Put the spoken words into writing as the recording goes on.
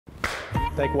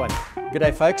Take one.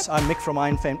 G'day folks, I'm Mick from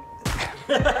Ironman.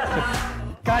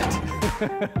 Cut!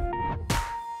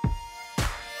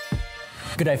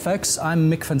 G'day folks, I'm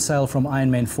Mick van Zyl from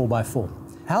Ironman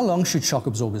 4x4. How long should shock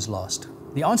absorbers last?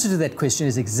 The answer to that question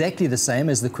is exactly the same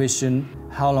as the question,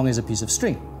 how long is a piece of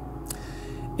string?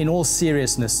 In all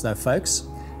seriousness though folks,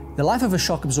 the life of a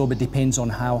shock absorber depends on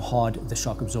how hard the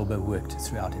shock absorber worked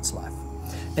throughout its life.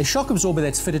 A shock absorber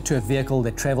that's fitted to a vehicle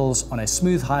that travels on a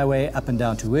smooth highway up and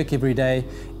down to work every day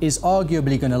is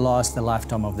arguably going to last the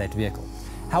lifetime of that vehicle.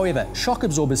 However, shock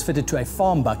absorbers fitted to a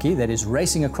farm bucky that is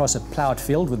racing across a ploughed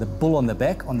field with a bull on the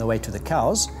back on the way to the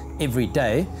cows every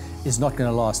day is not going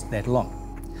to last that long.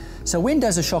 So when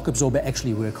does a shock absorber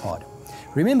actually work hard?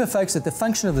 Remember folks that the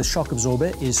function of the shock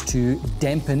absorber is to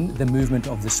dampen the movement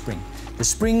of the spring. The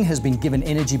spring has been given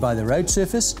energy by the road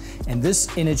surface, and this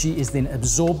energy is then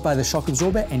absorbed by the shock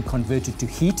absorber and converted to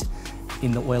heat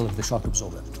in the oil of the shock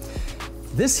absorber.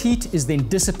 This heat is then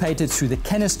dissipated through the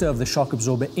canister of the shock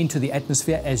absorber into the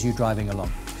atmosphere as you're driving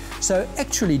along. So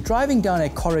actually driving down a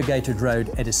corrugated road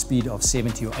at a speed of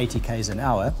 70 or 80 k's an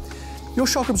hour, your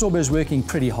shock absorber is working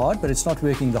pretty hard, but it's not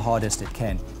working the hardest it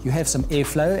can. You have some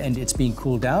airflow and it's being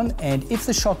cooled down, and if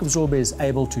the shock absorber is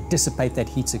able to dissipate that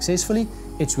heat successfully,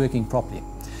 it's working properly.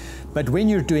 But when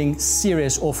you're doing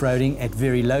serious off-roading at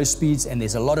very low speeds and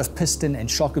there's a lot of piston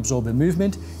and shock absorber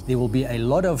movement, there will be a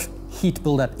lot of heat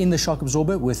buildup in the shock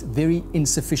absorber with very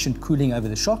insufficient cooling over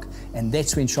the shock, and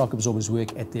that's when shock absorbers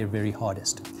work at their very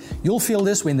hardest. You'll feel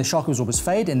this when the shock absorbers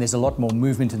fade and there's a lot more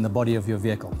movement in the body of your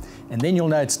vehicle. And then you'll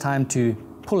know it's time to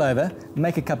pull over,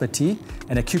 make a cup of tea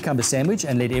and a cucumber sandwich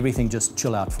and let everything just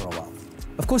chill out for a while.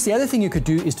 Of course, the other thing you could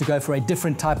do is to go for a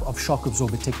different type of shock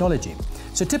absorber technology.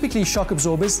 So typically shock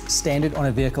absorbers standard on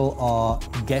a vehicle are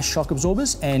gas shock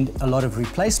absorbers, and a lot of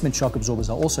replacement shock absorbers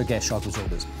are also gas shock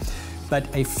absorbers.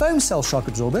 But a foam cell shock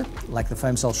absorber, like the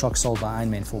foam cell shock sold by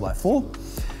Ironman 4x4,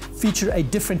 feature a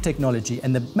different technology,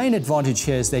 and the main advantage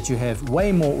here is that you have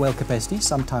way more oil capacity,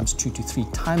 sometimes 2 to 3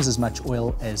 times as much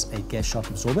oil as a gas shock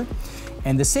absorber.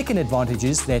 And the second advantage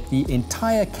is that the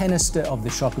entire canister of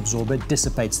the shock absorber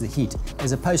dissipates the heat,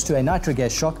 as opposed to a nitro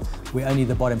gas shock where only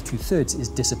the bottom 2/3 is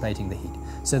dissipating the heat.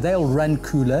 So they'll run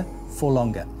cooler for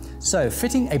longer. So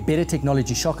fitting a better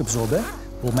technology shock absorber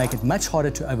will make it much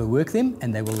harder to overwork them,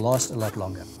 and they will last a lot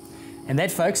longer. And that,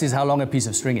 folks, is how long a piece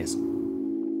of string is.